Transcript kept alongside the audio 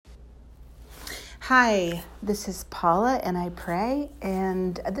Hi, this is Paula and I Pray,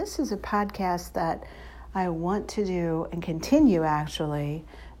 and this is a podcast that I want to do and continue actually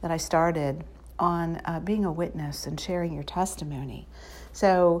that I started on being a witness and sharing your testimony.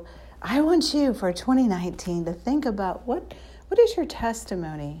 So I want you for 2019 to think about what is your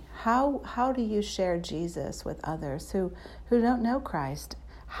testimony? How do you share Jesus with others who don't know Christ?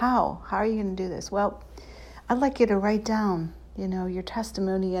 How are you going to do this? Well, I'd like you to write down your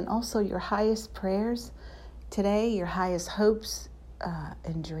testimony and also your highest prayers today, your highest hopes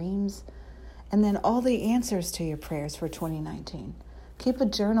and dreams, and then all the answers to your prayers for 2019. Keep a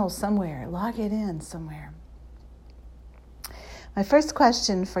journal somewhere, log it in somewhere. My first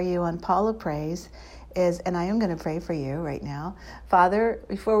question for you on Paula Prays is, and I am going to pray for you right now. Father,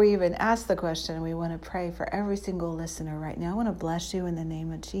 before we even ask the question, we want to pray for every single listener right now. I want to bless you in the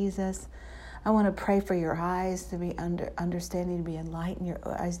name of Jesus. I want to pray for your eyes to be understanding, to be enlightened, your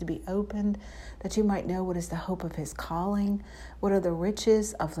eyes to be opened, that you might know what is the hope of his calling, what are the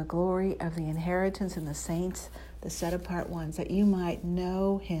riches of the glory of the inheritance in the saints, the set-apart ones, that you might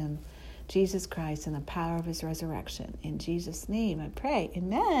know him, Jesus Christ, and the power of his resurrection. In Jesus' name I pray.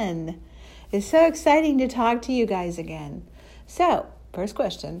 Amen. It's so exciting to talk to you guys again. So, first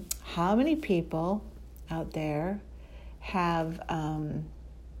question, how many people out there have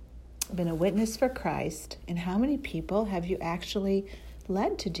been a witness for Christ, and how many people have you actually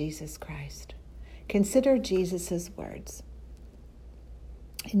led to Jesus Christ? Consider Jesus' words.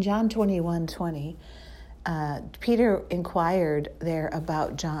 In John 21:20, Peter inquired there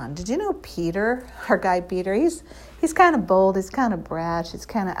about John. Did you know Peter, our guy Peter, he's kind of bold, he's kind of brash, he's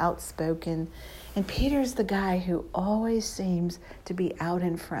kind of outspoken. And Peter's the guy who always seems to be out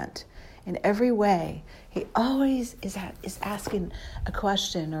in front. In every way, he always is asking a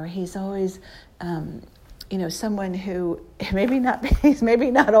question, or he's always, someone who he's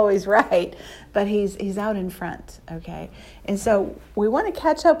maybe not always right, but he's out in front. Okay, and so we want to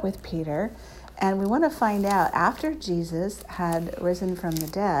catch up with Peter, and we want to find out after Jesus had risen from the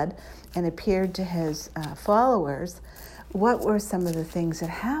dead and appeared to his followers, what were some of the things that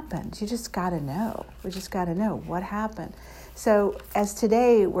happened. You just got to know. We just got to know what happened. So as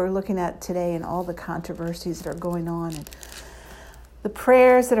today, we're looking at today and all the controversies that are going on and the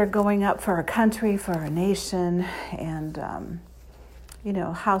prayers that are going up for our country, for our nation, and,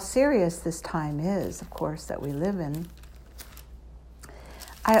 how serious this time is, of course, that we live in.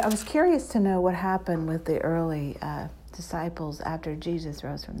 I was curious to know what happened with the early disciples after Jesus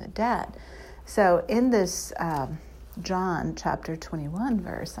rose from the dead. So in this John chapter 21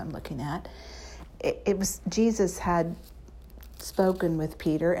 verse I'm looking at, it was Jesus had spoken with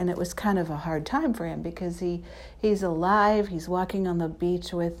Peter, and it was kind of a hard time for him because he's alive, he's walking on the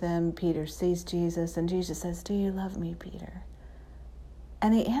beach with them. Peter sees Jesus, and Jesus says, "Do you love me, Peter?"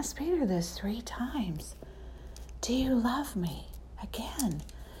 And he asked Peter this 3 times. "Do you love me?" Again.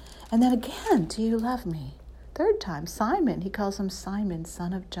 And then again, "Do you love me?" 3rd time, Simon, he calls him Simon,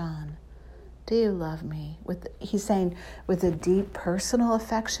 son of John. "Do you love me?" He's saying, with a deep personal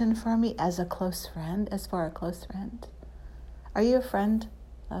affection for me as a close friend, as for a close friend. Are you a friend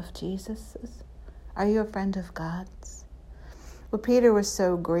of Jesus's? Are you a friend of God's? Well, Peter was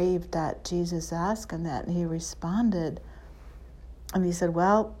so grieved that Jesus asked him that, and he responded, and he said,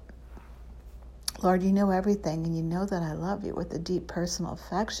 "Well, Lord, you know everything, and you know that I love you with a deep personal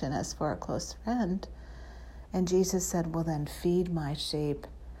affection as for a close friend." And Jesus said, "Well, then feed my sheep."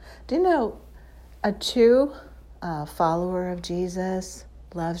 Do you know a true follower of Jesus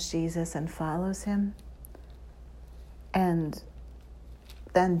loves Jesus and follows him? And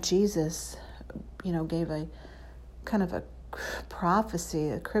then Jesus, gave a kind of a prophecy,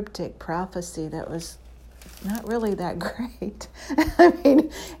 a cryptic prophecy that was not really that great. I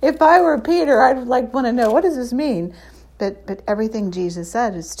mean, if I were Peter, I'd want to know, what does this mean? But everything Jesus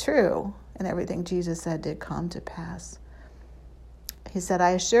said is true, and everything Jesus said did come to pass. He said, "I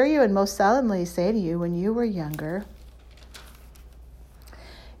assure you and most solemnly say to you, when you were younger,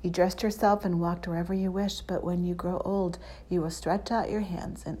 you dressed yourself and walked wherever you wished, but when you grow old, you will stretch out your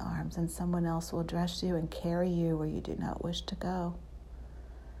hands and arms, and someone else will dress you and carry you where you do not wish to go."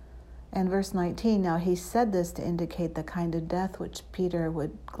 And verse 19, now he said this to indicate the kind of death which Peter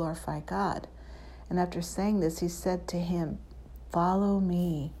would glorify God. And after saying this, he said to him, "Follow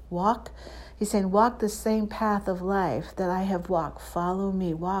me." He's saying, walk the same path of life that I have walked. Follow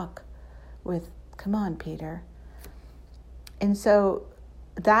me. Come on, Peter. And so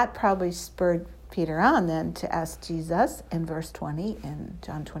that probably spurred Peter on then to ask Jesus in verse 20 in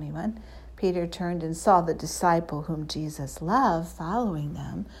John 21. Peter turned and saw the disciple whom Jesus loved following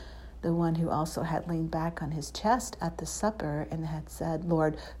them, the one who also had leaned back on his chest at the supper and had said,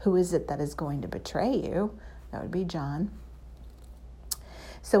 Lord, who is it that is going to betray you? That would be John.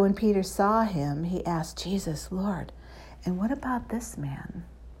 So when Peter saw him, he asked Jesus, Lord, and what about this man?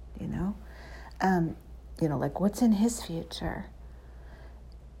 Like what's in his future?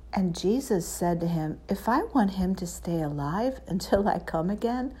 And Jesus said to him, if I want him to stay alive until I come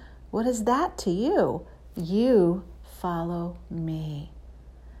again, what is that to you? You follow me.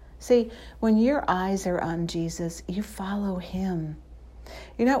 See, when your eyes are on Jesus, you follow him.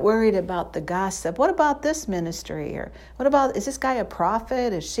 You're not worried about the gossip. What about this ministry? Or what about, is this guy a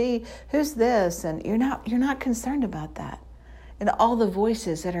prophet? Who's this? And you're not concerned about that. And all the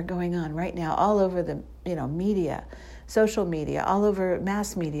voices that are going on right now, all over the media, social media, all over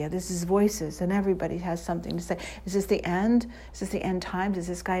mass media, this is voices, and everybody has something to say. Is this the end? Is this the end times? Is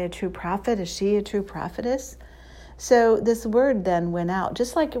this guy a true prophet? Is she a true prophetess? So this word then went out,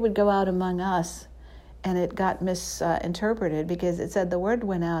 just like it would go out among us, and it got misinterpreted because it said the word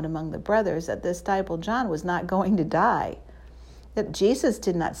went out among the brothers that this disciple John was not going to die. That Jesus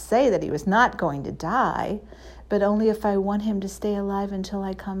did not say that he was not going to die, but only if I want him to stay alive until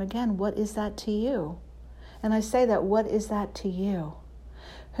I come again. What is that to you? And I say that, what is that to you?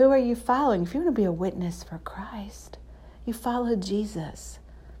 Who are you following? If you want to be a witness for Christ, you follow Jesus.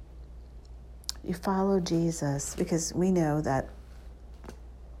 You follow Jesus because we know that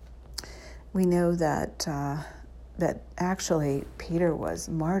actually Peter was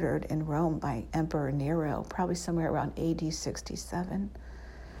martyred in Rome by Emperor Nero, probably somewhere around AD 67.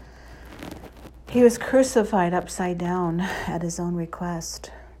 He was crucified upside down at his own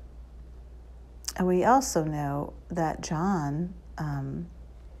request. And we also know that John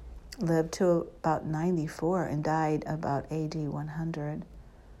lived to about 94 and died about AD 100.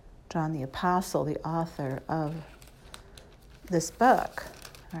 John the Apostle, the author of this book,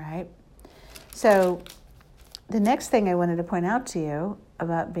 all right? So the next thing I wanted to point out to you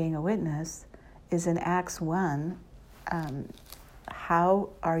about being a witness is in Acts 1, how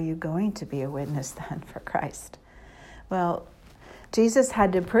are you going to be a witness then for Christ? Well, Jesus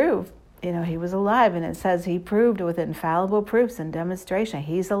had to prove, he was alive, and it says he proved with infallible proofs and demonstration.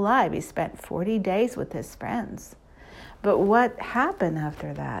 He's alive. He spent 40 days with his friends. But what happened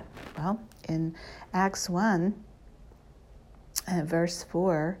after that? Well, in Acts 1, verse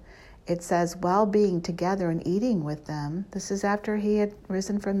 4, it says, while being together and eating with them, this is after he had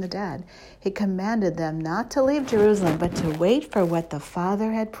risen from the dead, he commanded them not to leave Jerusalem, but to wait for what the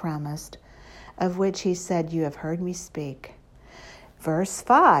Father had promised, of which he said, you have heard me speak. Verse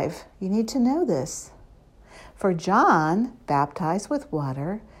 5, you need to know this. For John baptized with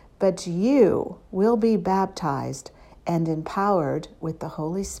water, but you will be baptized and empowered with the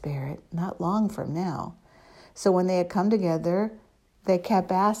Holy Spirit not long from now. So when they had come together, they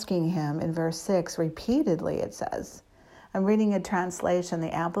kept asking him, in verse 6, repeatedly it says. I'm reading a translation,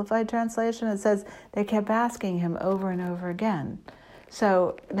 the Amplified translation. It says they kept asking him over and over again.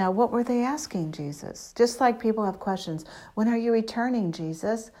 So now what were they asking Jesus? Just like people have questions. When are you returning,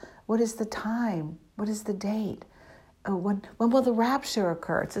 Jesus? What is the time? What is the date? When will the rapture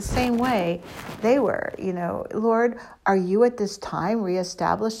occur? It's the same way they were, Lord, are you at this time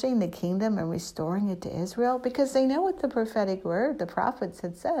reestablishing the kingdom and restoring it to Israel? Because they know what the prophetic word, the prophets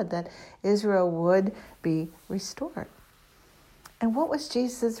had said, that Israel would be restored. And what was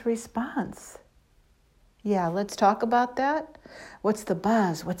Jesus' response? Yeah, let's talk about that. What's the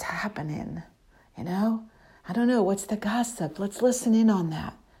buzz? What's happening? I don't know. What's the gossip? Let's listen in on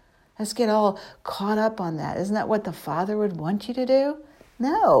that. Let's get all caught up on that. Isn't that what the Father would want you to do?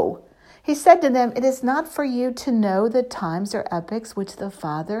 No. He said to them, it is not for you to know the times or epochs which the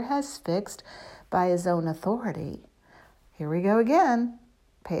Father has fixed by his own authority. Here we go again.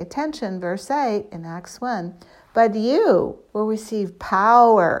 Pay attention. Verse 8 in Acts 1. But you will receive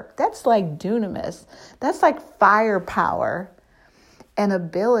power. That's like dunamis. That's like firepower and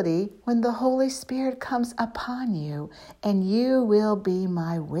ability when the Holy Spirit comes upon you, and you will be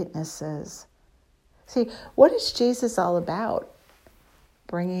my witnesses. See, what is Jesus all about?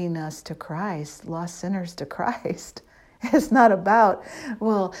 Bringing us to Christ, lost sinners to Christ. It's not about,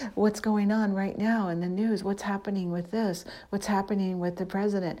 what's going on right now in the news? What's happening with this? What's happening with the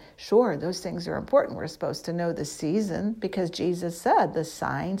president? Sure, those things are important. We're supposed to know the season because Jesus said the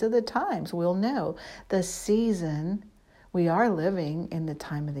signs of the times. We'll know the season. We are living in the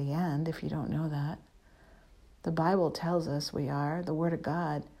time of the end, if you don't know that. The Bible tells us we are, the Word of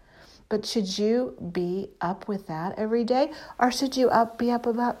God. But should you be up with that every day? Or should you be up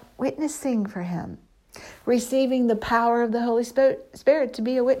about witnessing for him? Receiving the power of the Holy Spirit to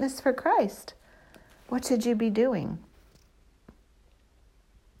be a witness for Christ? What should you be doing?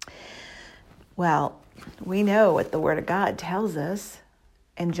 Well, we know what the Word of God tells us.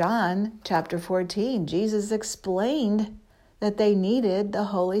 In John chapter 14, Jesus explained that they needed the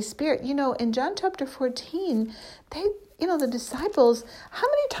Holy Spirit. In John chapter 14, the disciples, how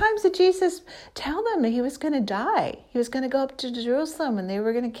many times did Jesus tell them that he was going to die? He was going to go up to Jerusalem and they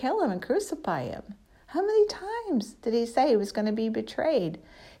were going to kill him and crucify him. How many times did he say he was going to be betrayed?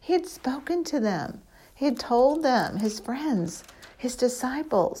 He had spoken to them. He had told them, his friends, his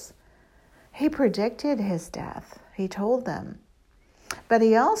disciples. He predicted his death. He told them. But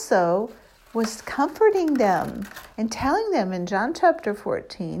he also was comforting them and telling them in John chapter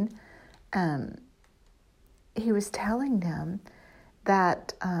 14, he was telling them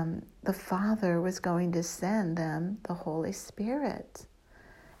that the Father was going to send them the Holy Spirit.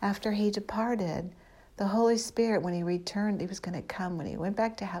 After he departed, the Holy Spirit, when he returned, he was going to come. When he went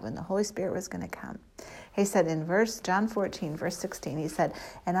back to heaven, the Holy Spirit was going to come. He said in John 14, verse 16, he said,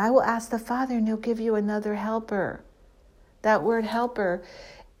 "And I will ask the Father, and he'll give you another helper." That word helper,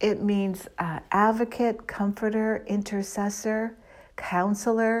 it means advocate, comforter, intercessor,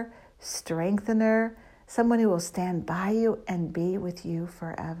 counselor, strengthener, someone who will stand by you and be with you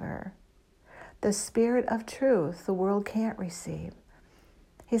forever. The Spirit of truth the world can't receive.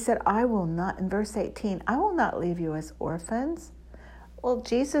 He said, I will not, in verse 18, I will not leave you as orphans. Well,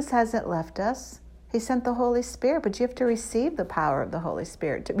 Jesus hasn't left us. He sent the Holy Spirit, but you have to receive the power of the Holy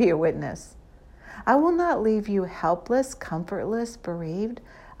Spirit to be a witness. I will not leave you helpless, comfortless, bereaved.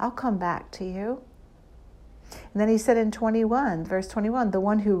 I'll come back to you. And then he said in verse 21, the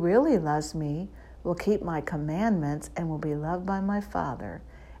one who really loves me will keep my commandments and will be loved by my Father.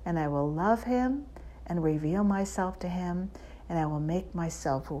 And I will love him and reveal myself to him, and I will make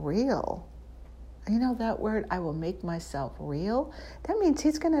myself real. You know that word, I will make myself real? That means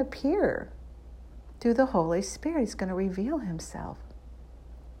he's going to appear through the Holy Spirit. He's going to reveal himself.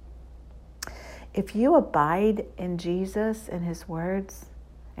 If you abide in Jesus and his words,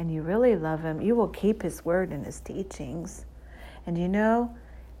 and you really love him, you will keep his word and his teachings. And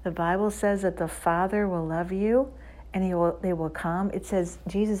the Bible says that the Father will love you, and they will come. It says,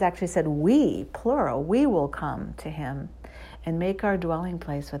 Jesus actually said, we, plural, we will come to him and make our dwelling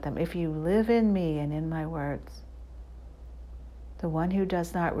place with him. If you live in me and in my words, the one who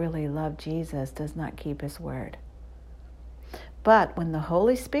does not really love Jesus does not keep his word. But when the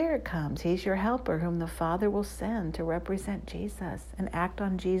Holy Spirit comes, he's your helper whom the Father will send to represent Jesus and act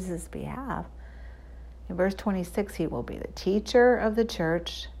on Jesus' behalf. In verse 26, he will be the teacher of the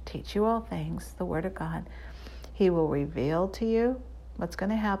church, teach you all things, the Word of God. He will reveal to you what's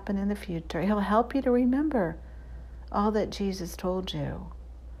going to happen in the future. He'll help you to remember all that Jesus told you.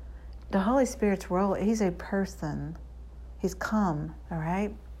 The Holy Spirit's role, he's a person. He's come, all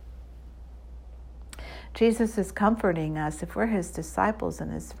right? Jesus is comforting us. If we're his disciples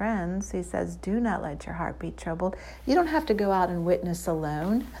and his friends, he says, do not let your heart be troubled. You don't have to go out and witness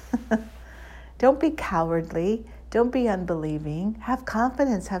alone. Don't be cowardly. Don't be unbelieving. Have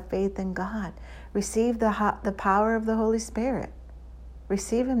confidence. Have faith in God. Receive the power of the Holy Spirit.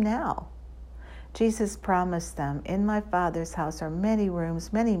 Receive him now. Jesus promised them, in my Father's house are many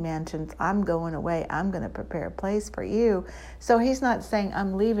rooms, many mansions. I'm going away. I'm going to prepare a place for you. So he's not saying,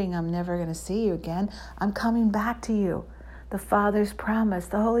 I'm leaving. I'm never going to see you again. I'm coming back to you. The Father's promise.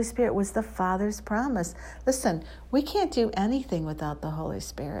 The Holy Spirit was the Father's promise. Listen, we can't do anything without the Holy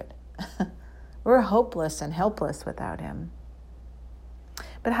Spirit. We're hopeless and helpless without him.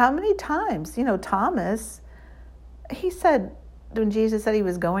 But how many times, Thomas, he said, when Jesus said he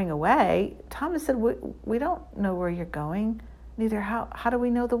was going away, Thomas said, we don't know where you're going, neither how do we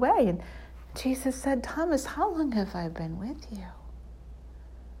know the way? And Jesus said, Thomas, how long have I been with you?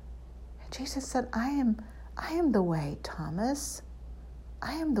 And Jesus said, I am the way, Thomas.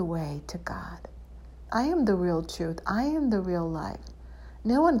 I am the way to God. I am the real truth. I am the real life.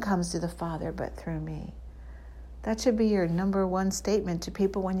 No one comes to the Father but through me. That should be your number one statement to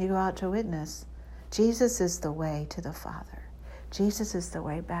people when you go out to witness. Jesus is the way to the Father. Jesus is the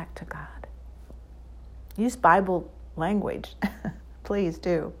way back to God. Use Bible language. Please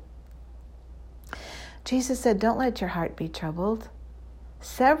do. Jesus said, don't let your heart be troubled.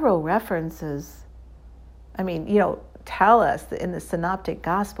 Several references, tell us in the Synoptic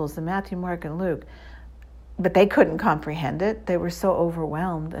Gospels, the Matthew, Mark, and Luke, but they couldn't comprehend it. They were so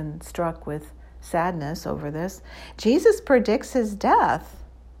overwhelmed and struck with sadness over this. Jesus predicts his death.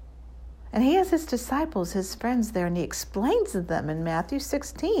 And he has his disciples, his friends there, and he explains to them in Matthew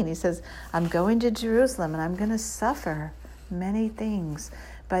 16. He says, I'm going to Jerusalem, and I'm going to suffer many things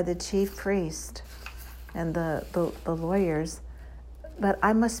by the chief priest and the lawyers, but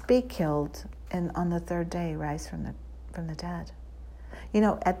I must be killed and on the third day rise from the dead.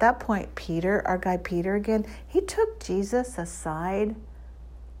 At that point, Peter, our guy Peter again, he took Jesus aside.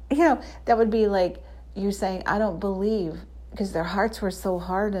 That would be like you saying, I don't believe, because their hearts were so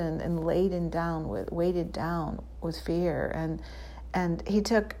hardened and weighted down with fear. And he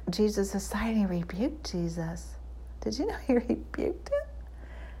took Jesus aside and he rebuked Jesus. Did you know he rebuked him?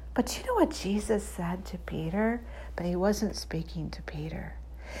 But you know what Jesus said to Peter? But he wasn't speaking to Peter.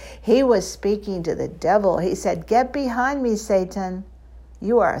 He was speaking to the devil. He said, get behind me, Satan.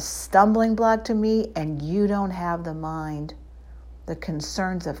 You are a stumbling block to me, and you don't have the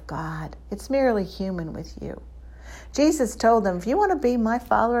concerns of God. It's merely human with you. Jesus told them, if you want to be my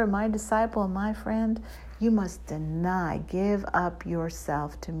follower, my disciple, my friend, you must give up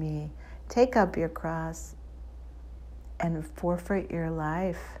yourself to me. Take up your cross and forfeit your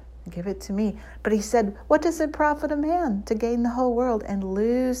life. Give it to me. But he said, what does it profit a man to gain the whole world and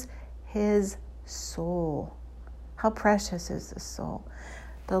lose his soul? How precious is the soul?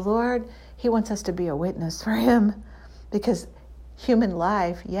 The Lord, he wants us to be a witness for him, because human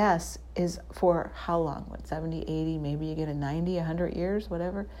life, yes, is for how long? 70, 80, maybe you get a 90, 100 years,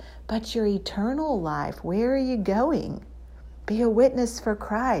 whatever. But your eternal life, where are you going? Be a witness for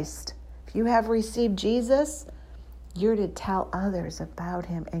Christ. If you have received Jesus, you're to tell others about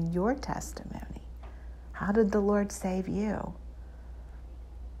him and your testimony. How did the Lord save you?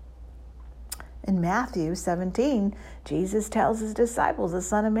 In Matthew 17, Jesus tells his disciples, the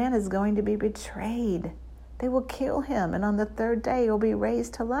Son of Man is going to be betrayed. They will kill him, and on the third day he'll be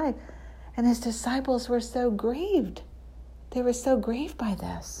raised to life. And his disciples were so grieved. They were so grieved by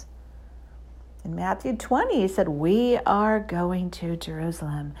this. In Matthew 20, he said, we are going to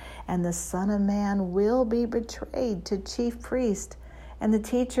Jerusalem, and the Son of Man will be betrayed to chief priests and the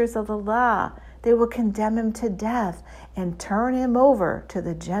teachers of the law. They will condemn him to death and turn him over to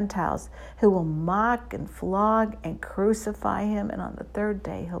the Gentiles, who will mock and flog and crucify him, and on the third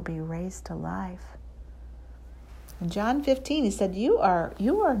day he'll be raised to life. In John 15, he said, you are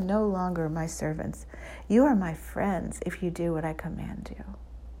no longer my servants. You are my friends if you do what I command you.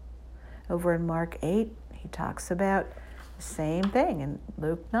 Over in Mark 8, he talks about the same thing. In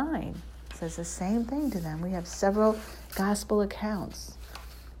Luke 9, it says the same thing to them. We have several gospel accounts.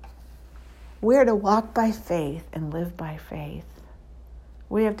 We're to walk by faith and live by faith.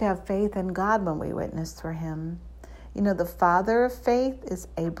 We have to have faith in God when we witness for him. The father of faith is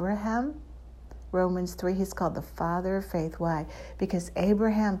Abraham. Romans 3, he's called the father of faith. Why? Because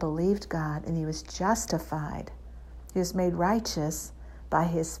Abraham believed God and he was justified. He was made righteous by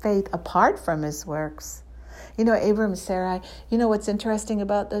his faith apart from his works. Abram and Sarai, what's interesting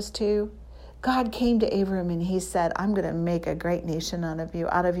about those two? God came to Abram and he said, I'm going to make a great nation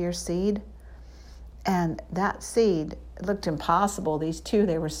out of your seed. And that seed, it looked impossible. These two,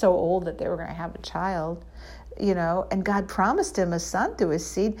 they were so old that they were going to have a child, and God promised him a son through his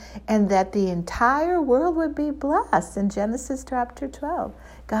seed, and that the entire world would be blessed. In Genesis chapter 12,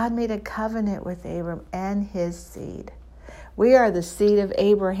 God made a covenant with Abram and his seed. We are the seed of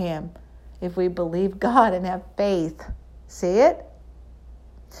Abraham if we believe God and have faith. See it?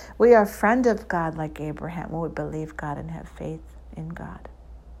 We are a friend of God like Abraham when we believe God and have faith in God.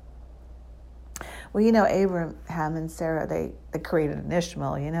 Well, Abraham and Sarah, they created an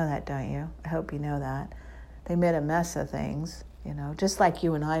Ishmael. You know that, don't you? I hope you know that. They made a mess of things, just like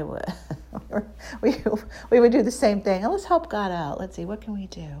you and I would. we would do the same thing. Let's help God out. Let's see, what can we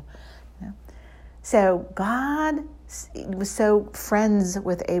do? So God was so friends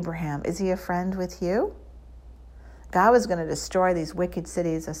with Abraham. Is he a friend with you? God was going to destroy these wicked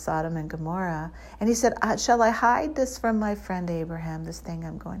cities of Sodom and Gomorrah. And he said, shall I hide this from my friend Abraham, this thing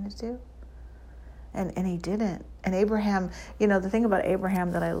I'm going to do? And he didn't. And Abraham, the thing about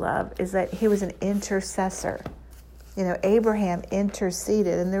Abraham that I love is that he was an intercessor. Abraham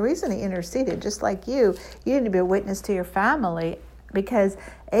interceded. And the reason he interceded, just like you need to be a witness to your family, because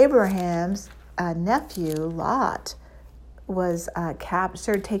Abraham's nephew, Lot, was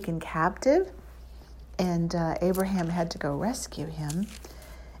taken captive. And Abraham had to go rescue him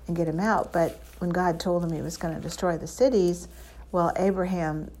and get him out. But when God told him he was going to destroy the cities, well,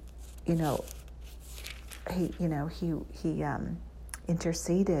 Abraham, he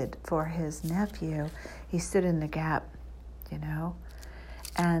interceded for his nephew. He stood in the gap,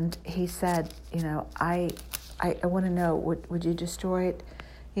 and he said, I want to know, would you destroy it?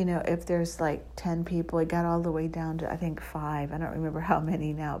 If there's like 10 people, he got all the way down to, I think 5. I don't remember how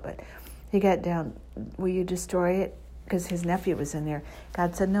many now, but he got down, will you destroy it? Because his nephew was in there.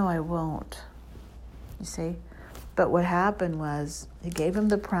 God said, no, I won't. You see? But what happened was he gave him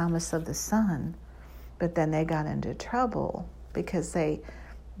the promise of the son, but then they got into trouble because they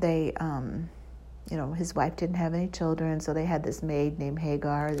his wife didn't have any children, so they had this maid named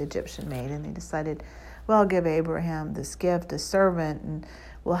Hagar, the Egyptian maid, and they decided, well, I'll give Abraham this gift, a servant, and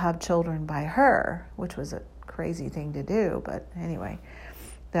we'll have children by her, which was a crazy thing to do, but anyway,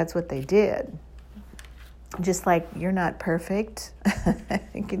 that's what they did. Just like you're not perfect,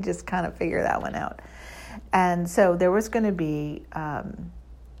 you can just kind of figure that one out. And so there was going to be,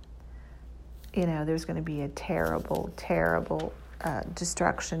 there's going to be a terrible, terrible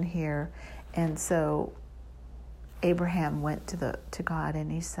destruction here. And so Abraham went to God,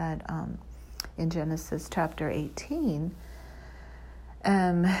 and he said, in Genesis chapter 18,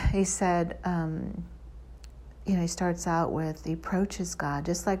 he said, he starts out with, he approaches God,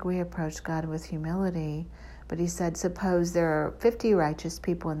 just like we approach God with humility. But he said, suppose there are 50 righteous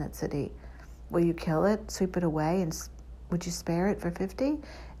people in that city. Will you kill it, sweep it away, and would you spare it for 50?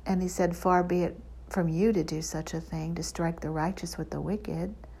 And he said, far be it from you to do such a thing, to strike the righteous with the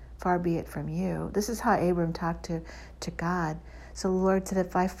wicked. Far be it from you. This is how Abram talked to God. So the Lord said,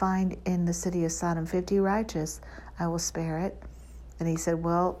 if I find in the city of Sodom 50 righteous, I will spare it. And he said,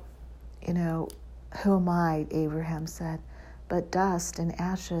 well, who am I, Abraham said, but dust and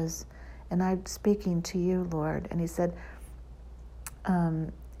ashes, and I'm speaking to you, Lord. And he said,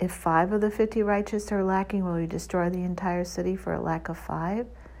 if 5 of the 50 righteous are lacking, will you destroy the entire city for a lack of 5?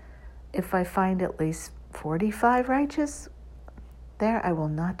 If I find at least 45 righteous there, I will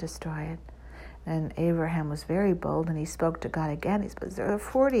not destroy it. And Abraham was very bold, and he spoke to God again. He said, there are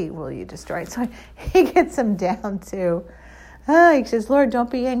 40, will you destroy it? So he gets him down to, he says, Lord,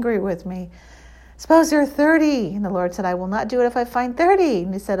 don't be angry with me. Suppose there are 30. And the Lord said, I will not do it if I find 30.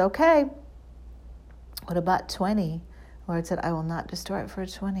 And he said, okay. What about 20? The Lord said, I will not destroy it for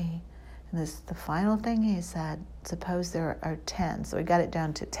 20. And the final thing he said, suppose there are 10. So he got it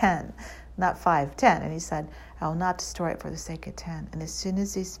down to 10, not 5, 10. And he said, I will not destroy it for the sake of 10. And as soon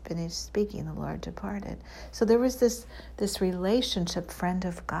as he finished speaking, the Lord departed. So there was this relationship, friend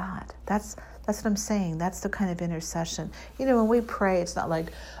of God. That's what I'm saying. That's the kind of intercession. When we pray, it's not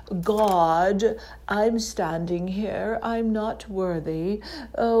like, God, I'm standing here. I'm not worthy.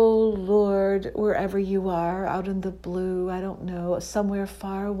 Oh, Lord, wherever you are, out in the blue, I don't know, somewhere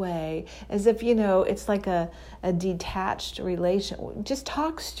far away. As if, it's like a detached relation. Just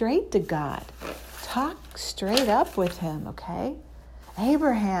talk straight to God. Talk straight up with him, okay?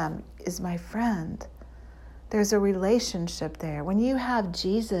 Abraham is my friend. There's a relationship there. When you have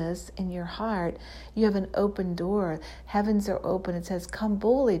Jesus in your heart, you have an open door. Heavens are open. It says, come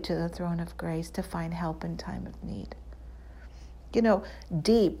boldly to the throne of grace to find help in time of need.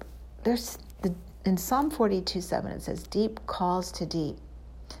 Deep. In Psalm 42:7, it says, deep calls to deep.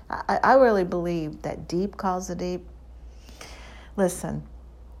 I really believe that deep calls to deep. Listen,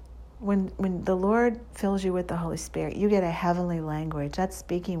 when the Lord fills you with the Holy Spirit, you get a heavenly language. That's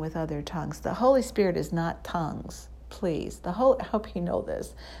speaking with other tongues. The Holy Spirit is not tongues, please. I hope you know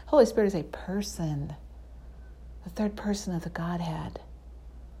this. Holy Spirit is a person, the third person of the Godhead,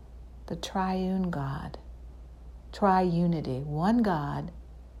 the triune God, triunity, one God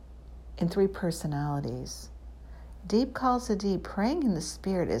in 3 personalities. Deep calls to deep. Praying in the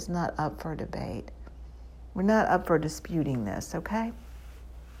Spirit is not up for debate. We're not up for disputing this, okay?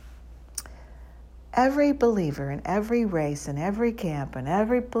 Every believer in every race, in every camp, in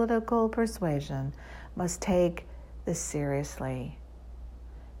every political persuasion must take this seriously.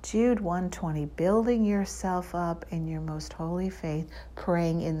 Jude 1:20, building yourself up in your most holy faith,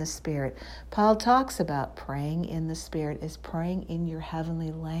 praying in the Spirit. Paul talks about praying in the Spirit is praying in your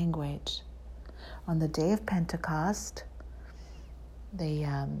heavenly language. On the day of Pentecost,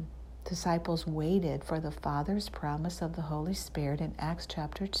 the disciples waited for the Father's promise of the Holy Spirit in Acts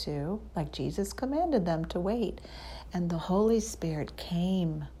chapter 2, like Jesus commanded them to wait. And the Holy Spirit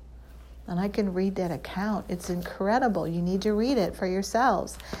came. And I can read that account. It's incredible. You need to read it for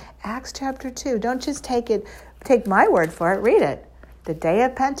yourselves. Acts chapter 2. Don't just take my word for it. Read it. The day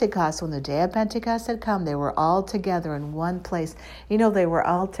of Pentecost, when the day of Pentecost had come, they were all together in one place. They were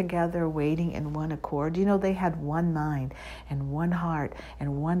all together waiting in one accord. They had one mind and one heart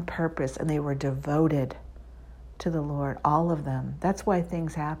and one purpose, and they were devoted to the Lord, all of them. That's why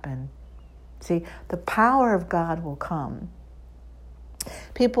things happen. See, the power of God will come.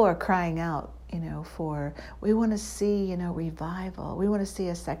 People are crying out, we want to see, revival. We want to see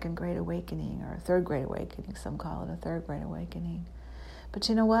a second great awakening or a third great awakening. Some call it a third great awakening. But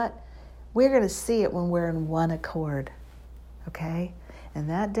you know what? We're going to see it when we're in one accord, okay? And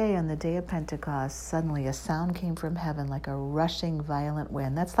that day, on the day of Pentecost, suddenly a sound came from heaven like a rushing violent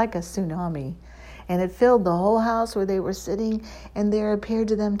wind. That's like a tsunami. And it filled the whole house where they were sitting, and there appeared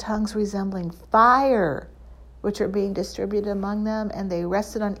to them tongues resembling fire, which were being distributed among them, and they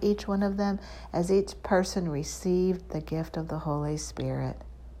rested on each one of them as each person received the gift of the Holy Spirit.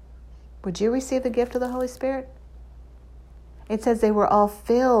 Would you receive the gift of the Holy Spirit? It says they were all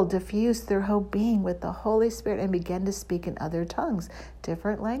filled, diffused their whole being with the Holy Spirit and began to speak in other tongues,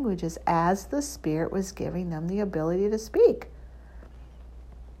 different languages, as the Spirit was giving them the ability to speak.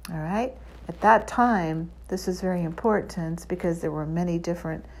 All right? At that time, this is very important because there were many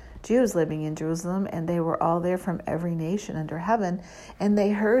different Jews living in Jerusalem, and they were all there from every nation under heaven, and they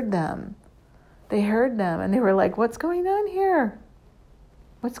heard them. They heard them, and they were like, what's going on here?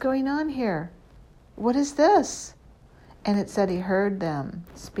 What's going on here? What is this? And it said he heard them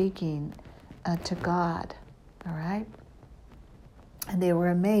speaking to God, all right? And they were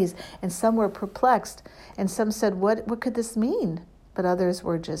amazed, and some were perplexed, and some said, what could this mean? But others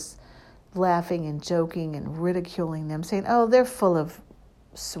were just laughing and joking and ridiculing them, saying, oh, they're full of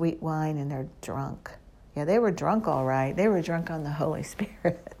sweet wine and they're drunk. Yeah, they were drunk all right. They were drunk on the Holy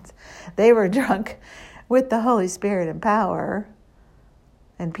Spirit. They were drunk with the Holy Spirit and power.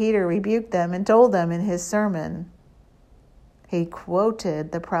 And Peter rebuked them and told them in his sermon, he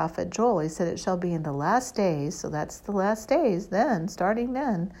quoted the prophet Joel. He said, it shall be in the last days, so that's the last days then, starting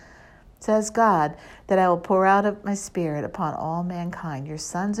then, says God, that I will pour out of my Spirit upon all mankind. Your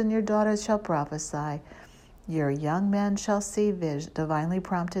sons and your daughters shall prophesy. Your young men shall see divinely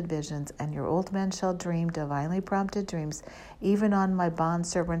prompted visions, and your old men shall dream divinely prompted dreams. Even on my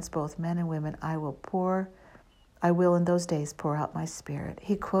bondservants, both men and women, I will in those days pour out my Spirit.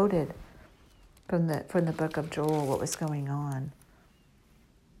 He quoted from the book of Joel what was going on.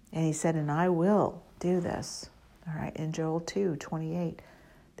 And he said, and I will do this. All right, in Joel 2:28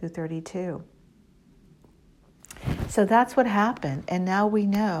 through 32. So that's what happened. And now we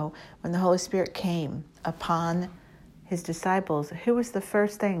know when the Holy Spirit came upon his disciples, who was the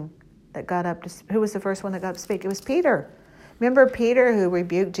first one that got up to speak? It was Peter. Remember Peter who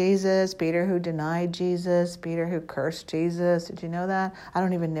rebuked Jesus, Peter who denied Jesus, Peter who cursed Jesus. Did you know that? I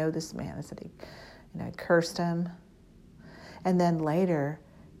don't even know this man. I said he cursed him. And then later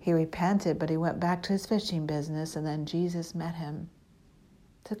he repented, but he went back to his fishing business, and then Jesus met him.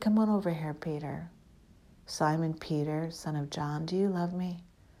 Said, come on over here, Peter. Simon Peter, son of John, do you love me?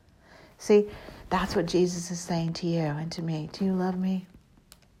 See, that's what Jesus is saying to you and to me. Do you love me?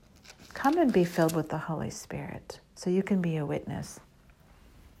 Come and be filled with the Holy Spirit so you can be a witness.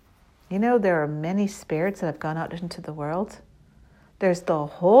 You know, there are many spirits that have gone out into the world. There's the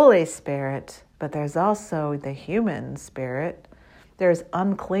Holy Spirit, but there's also the human spirit. There's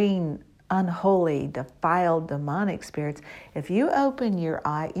unclean, unholy, defiled, demonic spirits. If you open your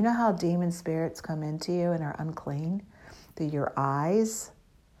eye, you know how demon spirits come into you and are unclean? Through your eyes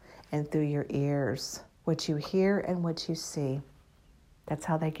and through your ears. What you hear and what you see. That's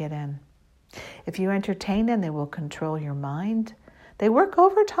how they get in. If you entertain them, they will control your mind. They work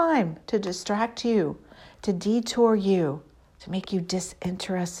overtime to distract you, to detour you, to make you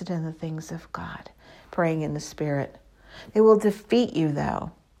disinterested in the things of God, praying in the Spirit. They will defeat you,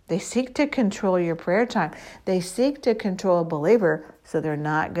 though. They seek to control your prayer time. They seek to control a believer, so they're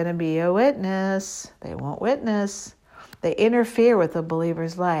not going to be a witness. They won't witness. They interfere with a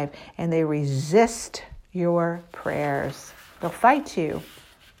believer's life, and they resist your prayers. They'll fight you.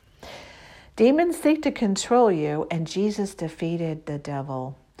 Demons seek to control you, and Jesus defeated the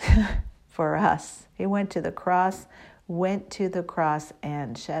devil for us. He went to the cross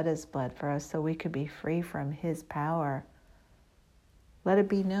and shed his blood for us so we could be free from his power. Let it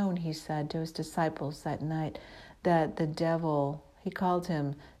be known, he said to his disciples that night, that the devil, he called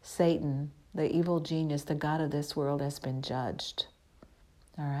him Satan, the evil genius, the god of this world, has been judged.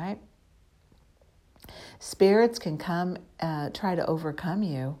 All right? Spirits can come, try to overcome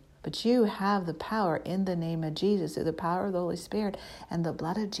you, but you have the power in the name of Jesus, through the power of the Holy Spirit and the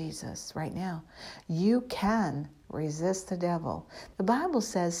blood of Jesus right now. You can resist the devil. The Bible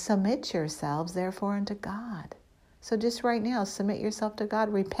says, submit yourselves, therefore, unto God. So just right now, submit yourself to God,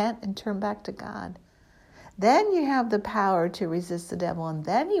 repent, and turn back to God. Then you have the power to resist the devil, and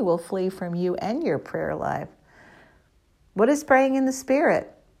then he will flee from you and your prayer life. What is praying in the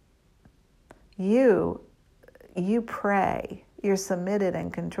Spirit? You pray. You're submitted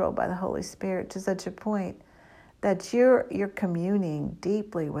and controlled by the Holy Spirit to such a point that you're communing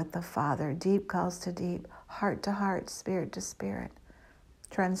deeply with the Father. Deep calls to deep, heart to heart, spirit to spirit,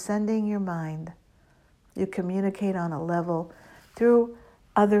 transcending your mind. You communicate on a level through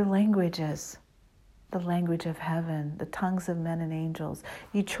other languages, the language of heaven, the tongues of men and angels.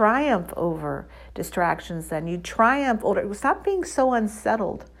 You triumph over distractions then. You triumph over. Stop being so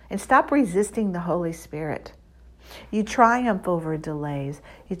unsettled and stop resisting the Holy Spirit. You triumph over delays.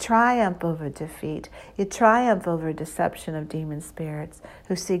 You triumph over defeat. You triumph over deception of demon spirits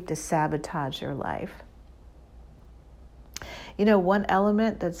who seek to sabotage your life. You know, one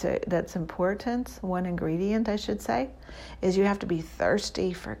element that's important, one ingredient, I should say, is you have to be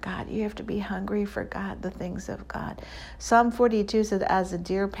thirsty for God. You have to be hungry for God, the things of God. Psalm 42 says, as the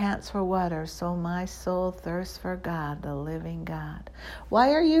deer pants for water, so my soul thirsts for God, the living God.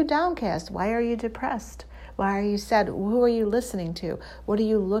 Why are you downcast? Why are you depressed? Why are you sad? Who are you listening to? What are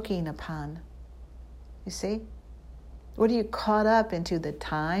you looking upon? You see? What are you caught up into? The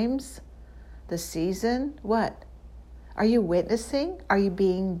times? The season? What? Are you witnessing? Are you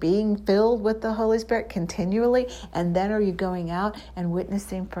being filled with the Holy Spirit continually? And then are you going out and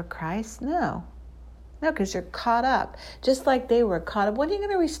witnessing for Christ? No, because you're caught up. Just like they were caught up. When are you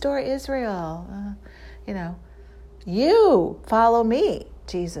going to restore Israel? You follow me,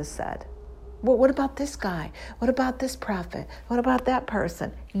 Jesus said. Well, what about this guy? What about this prophet? What about that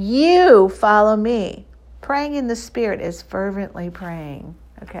person? You follow me. Praying in the Spirit is fervently praying,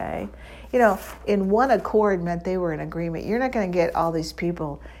 okay? In one accord meant they were in agreement. You're not going to get all these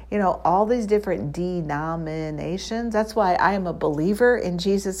people, all these different denominations. That's why I am a believer in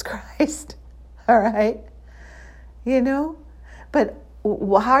Jesus Christ, all right? But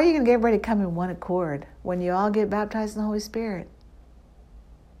how are you going to get everybody to come in one accord when you all get baptized in the Holy Spirit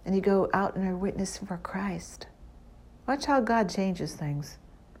and you go out and are witnessing for Christ? Watch how God changes things.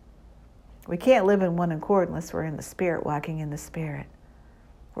 We can't live in one accord unless we're in the Spirit, walking in the Spirit.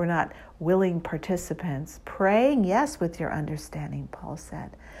 We're not willing participants. Praying, yes, with your understanding, Paul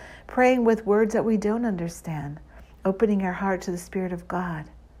said. Praying with words that we don't understand. Opening our heart to the Spirit of God.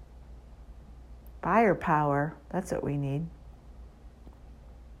 Fire power, that's what we need.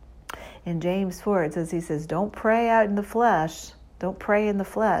 In James 4, he says, don't pray out in the flesh. Don't pray in the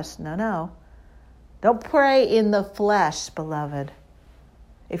flesh. No. Don't pray in the flesh, beloved.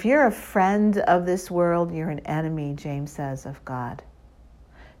 If you're a friend of this world, you're an enemy, James says, of God.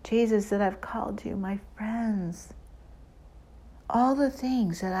 Jesus said, I've called you my friends. All the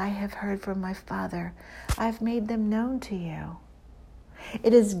things that I have heard from my Father, I've made them known to you.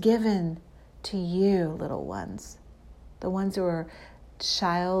 It is given to you, little ones. The ones who are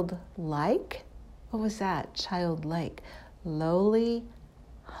childlike. What was that? Childlike. Lowly,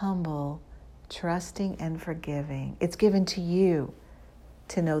 humble, trusting, and forgiving. It's given to you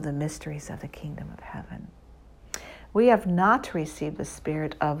to know the mysteries of the kingdom of heaven. We have not received the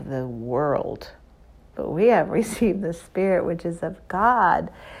spirit of the world, but we have received the Spirit which is of God,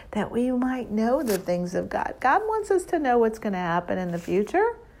 that we might know the things of God. God wants us to know what's going to happen in the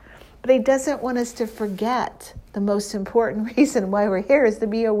future, but He doesn't want us to forget the most important reason why we're here is to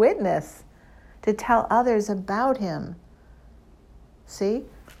be a witness, to tell others about Him. See?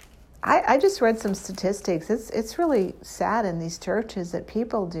 I just read some statistics. It's really sad in these churches that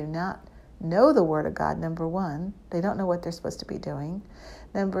people do not know the Word of God, number one. They don't know what they're supposed to be doing.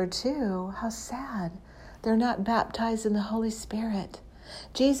 Number two, how sad. They're not baptized in the Holy Spirit.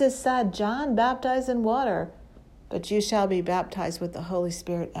 Jesus said, John baptized in water, but you shall be baptized with the Holy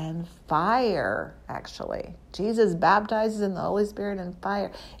Spirit and fire, actually. Jesus baptizes in the Holy Spirit and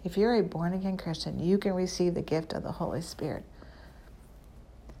fire. If you're a born-again Christian, you can receive the gift of the Holy Spirit.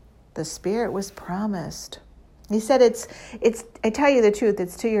 The Spirit was promised. He said, it's. I tell you the truth,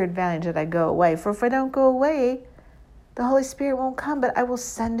 it's to your advantage that I go away. For if I don't go away, the Holy Spirit won't come, but I will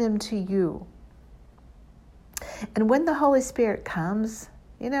send Him to you. And when the Holy Spirit comes,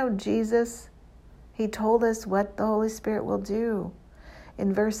 Jesus, He told us what the Holy Spirit will do.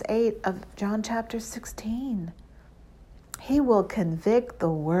 In verse 8 of John chapter 16, He will convict the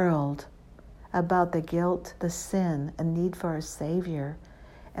world about the guilt, the sin, and need for a Savior,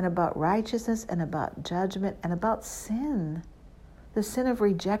 and about righteousness, and about judgment, and about sin. The sin of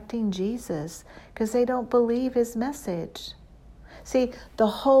rejecting Jesus because they don't believe His message. See, the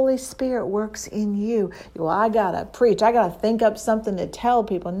Holy Spirit works in you. Well, I got to preach. I got to think up something to tell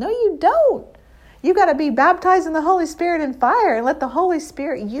people. No, you don't. You got to be baptized in the Holy Spirit and fire and let the Holy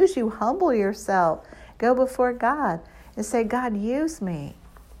Spirit use you. Humble yourself. Go before God and say, God, use me.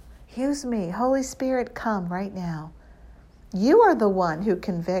 Use me. Holy Spirit, come right now. You are the one who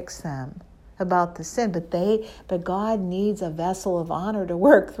convicts them about the sin, but God needs a vessel of honor to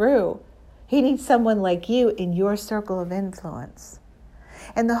work through. He needs someone like you in your circle of influence.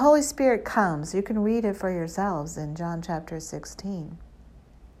 And the Holy Spirit comes. You can read it for yourselves in John chapter 16.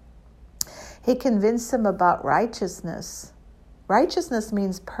 He convinced them about righteousness. Righteousness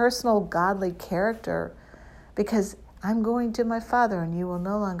means personal godly character, because I'm going to my Father and you will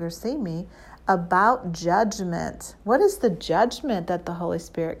no longer see me. about judgment. What is the judgment that the Holy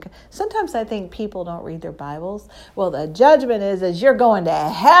Spirit... Sometimes I think people don't read their Bibles. Well, the judgment is you're going to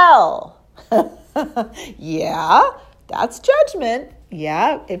hell. Yeah, that's judgment.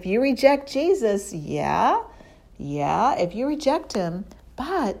 Yeah, if you reject Jesus, yeah, if you reject him.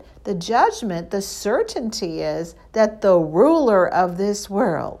 But the judgment, the certainty is that the ruler of this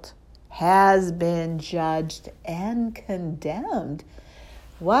world has been judged and condemned.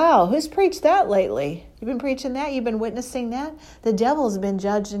 Wow, who's preached that lately? You've been preaching that? You've been witnessing that? The devil's been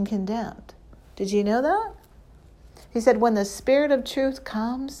judged and condemned. Did you know that? He said when the Spirit of truth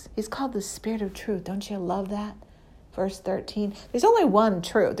comes, he's called the Spirit of truth. Don't you love that? Verse 13. There's only one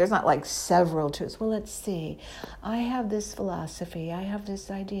truth. There's not like several truths. Well, let's see. I have this philosophy. I have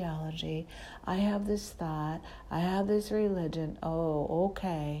this ideology. I have this thought. I have this religion. Oh,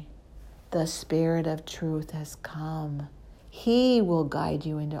 okay. The Spirit of truth has come. He will guide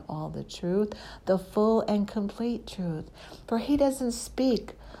you into all the truth, the full and complete truth. For he doesn't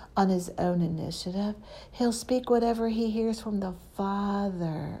speak on his own initiative. He'll speak whatever he hears from the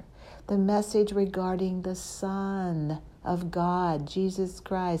Father. The message regarding the Son of God, Jesus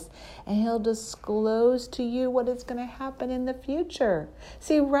Christ. And he'll disclose to you what is going to happen in the future.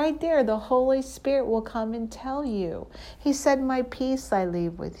 See, right there, the Holy Spirit will come and tell you. He said, my peace I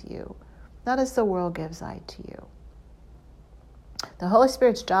leave with you. Not as the world gives I to you. The Holy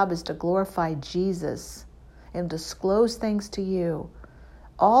Spirit's job is to glorify Jesus and disclose things to you.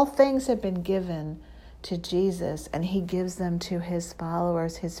 All things have been given to Jesus, and he gives them to his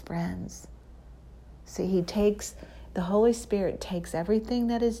followers, his friends. See, the Holy Spirit takes everything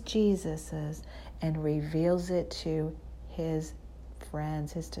that is Jesus's and reveals it to his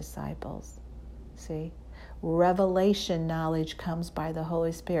friends, his disciples. See? Revelation knowledge comes by the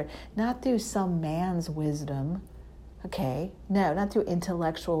Holy Spirit, not through some man's wisdom. Okay? No, not through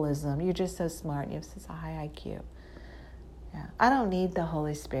intellectualism. You're just so smart. You have such a high IQ. Yeah. I don't need the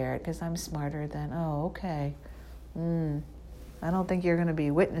Holy Spirit because I'm smarter than, okay. I don't think you're going to be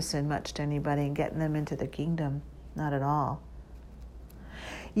witnessing much to anybody and getting them into the kingdom. Not at all.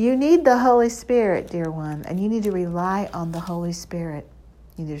 You need the Holy Spirit, dear one, and you need to rely on the Holy Spirit.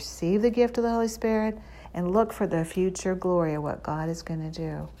 You need to receive the gift of the Holy Spirit and look for the future glory of what God is going to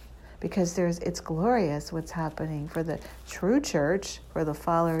do. Because it's glorious what's happening for the true church, for the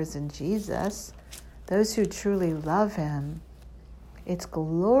followers in Jesus, those who truly love him. It's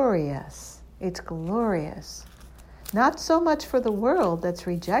glorious. It's glorious. Not so much for the world that's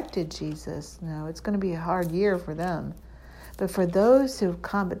rejected Jesus. No, it's going to be a hard year for them. But for those who've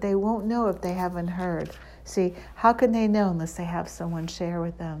come, but they won't know if they haven't heard. See, how can they know unless they have someone share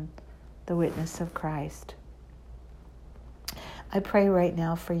with them the witness of Christ? I pray right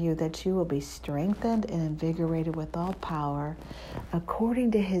now for you that you will be strengthened and invigorated with all power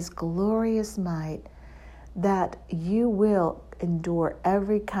according to his glorious might, that you will endure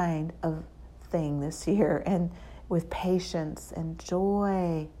every kind of thing this year and with patience and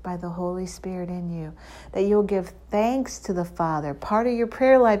joy by the Holy Spirit in you, that you'll give thanks to the Father. Part of your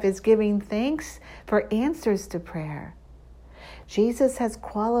prayer life is giving thanks for answers to prayer. Jesus has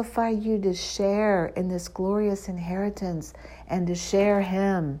qualified you to share in this glorious inheritance and to share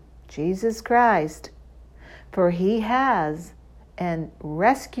him, Jesus Christ. For he has and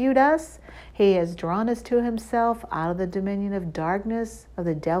rescued us. He has drawn us to himself out of the dominion of darkness, of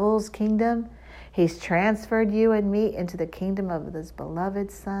the devil's kingdom. He's transferred you and me into the kingdom of his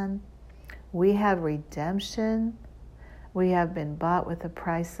beloved Son. We have redemption. We have been bought with the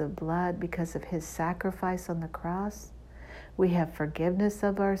price of blood because of his sacrifice on the cross. We have forgiveness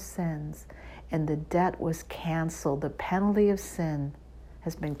of our sins, and the debt was canceled. The penalty of sin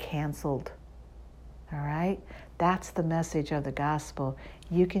has been canceled. All right? That's the message of the gospel.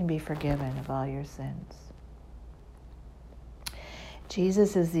 You can be forgiven of all your sins.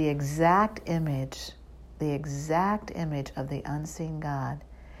 Jesus is the exact image of the unseen God.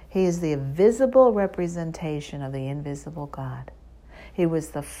 He is the visible representation of the invisible God. He was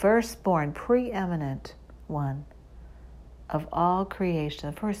the firstborn, preeminent one of all creation,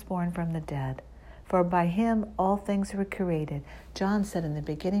 the firstborn from the dead. For by him all things were created. John said, in the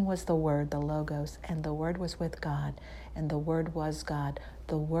beginning was the Word, the Logos, and the Word was with God, and the Word was God.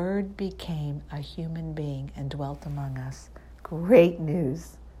 The Word became a human being and dwelt among us. Great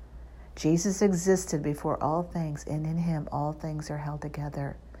news. Jesus existed before all things, and in him all things are held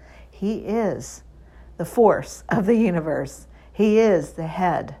together. He is the force of the universe. He is the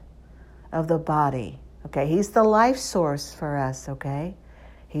head of the body. Okay, he's the life source for us, okay?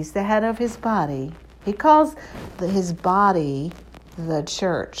 He's the head of his body. He calls his body the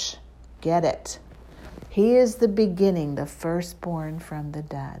church. Get it? He is the beginning, the firstborn from the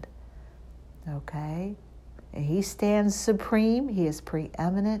dead. Okay? And he stands supreme. He is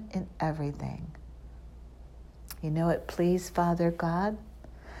preeminent in everything. You know, it pleased Father God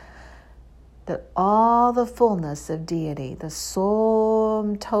that all the fullness of deity, the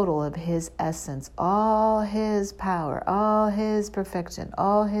sum total of his essence, all his power, all his perfection,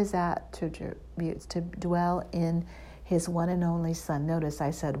 all his attributes to dwell in his one and only Son. Notice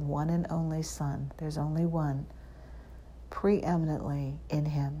I said one and only Son. There's only one, preeminently in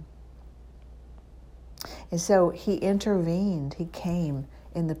him. And so he intervened. He came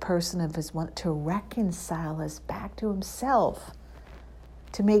in the person of his one to reconcile us back to himself,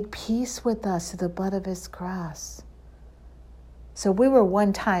 to make peace with us through the blood of his cross. So we were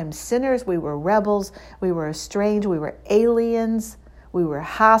one time sinners, we were rebels, we were estranged, we were aliens, we were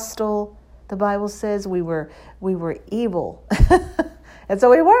hostile. The Bible says we were evil. And so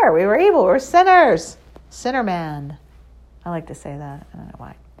we were evil, we were sinners. Sinner man. I like to say that, I don't know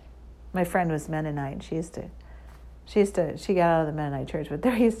why. My friend was Mennonite, and she got out of the Mennonite church, but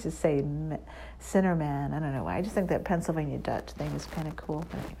they used to say sinner man. I don't know why. I just think that Pennsylvania Dutch thing is kind of cool.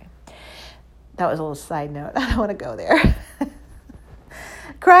 But anyway, that was a little side note. I don't want to go there.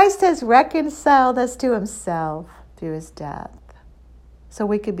 Christ has reconciled us to himself through his death, so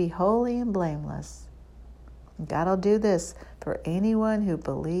we could be holy and blameless. God will do this for anyone who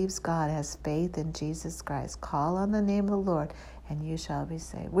believes God, has faith in Jesus Christ. Call on the name of the Lord, and you shall be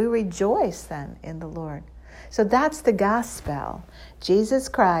saved. We rejoice then in the Lord. So that's the gospel. Jesus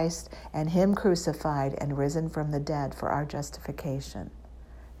Christ and him crucified and risen from the dead for our justification.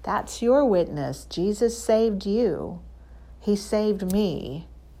 That's your witness. Jesus saved you. He saved me.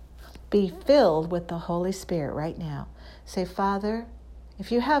 Be filled with the Holy Spirit right now. Say, Father,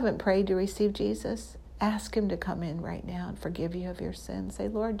 if you haven't prayed to receive Jesus, ask him to come in right now and forgive you of your sins. Say,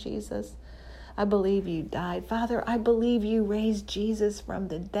 Lord Jesus, I believe you died. Father, I believe you raised Jesus from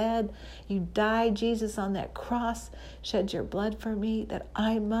the dead. You died, Jesus, on that cross, shed your blood for me that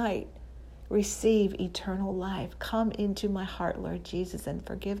I might receive eternal life. Come into my heart, Lord Jesus, and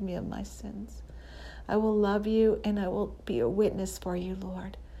forgive me of my sins. I will love you and I will be a witness for you,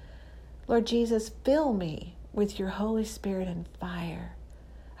 Lord. Lord Jesus, fill me with your Holy Spirit and fire.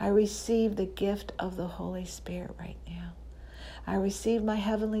 I receive the gift of the Holy Spirit right now. I receive my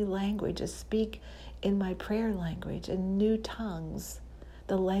heavenly language to speak in my prayer language in new tongues,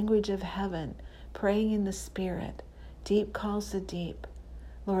 the language of heaven, praying in the Spirit. Deep calls to deep.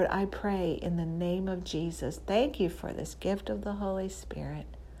 Lord, I pray in the name of Jesus. Thank you for this gift of the Holy Spirit.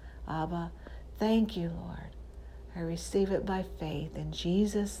 Abba, thank you, Lord. I receive it by faith in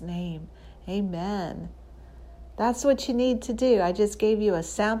Jesus' name. Amen. That's what you need to do. I just gave you a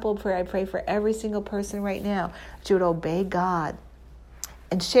sample prayer. I pray for every single person right now that you would obey God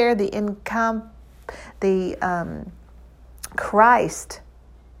and share the Christ,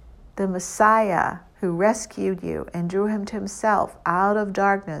 the Messiah who rescued you and drew him to himself out of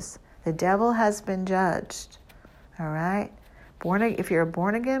darkness. The devil has been judged. All right? If you're a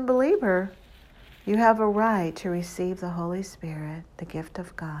born-again believer, you have a right to receive the Holy Spirit, the gift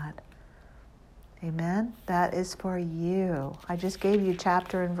of God. Amen? That is for you. I just gave you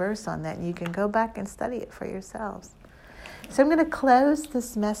chapter and verse on that, and you can go back and study it for yourselves. So I'm going to close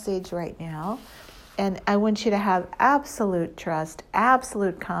this message right now, and I want you to have absolute trust,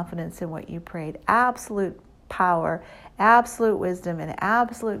 absolute confidence in what you prayed, absolute power, absolute wisdom, and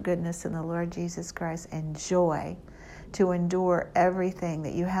absolute goodness in the Lord Jesus Christ, and joy to endure everything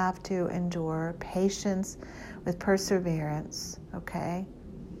that you have to endure, patience with perseverance, okay?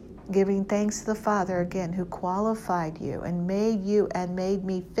 Giving thanks to the Father, again, who qualified you and made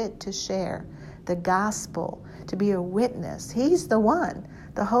me fit to share the gospel, to be a witness. He's the one.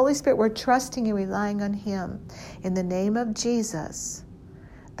 The Holy Spirit, we're trusting and relying on him. In the name of Jesus,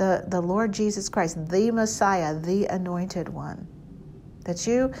 the Lord Jesus Christ, the Messiah, the Anointed One, that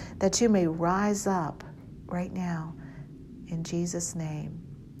you may rise up right now in Jesus' name.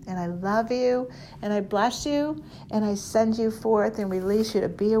 And I love you, and I bless you, and I send you forth and release you to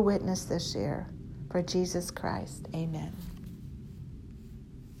be a witness this year for Jesus Christ. Amen.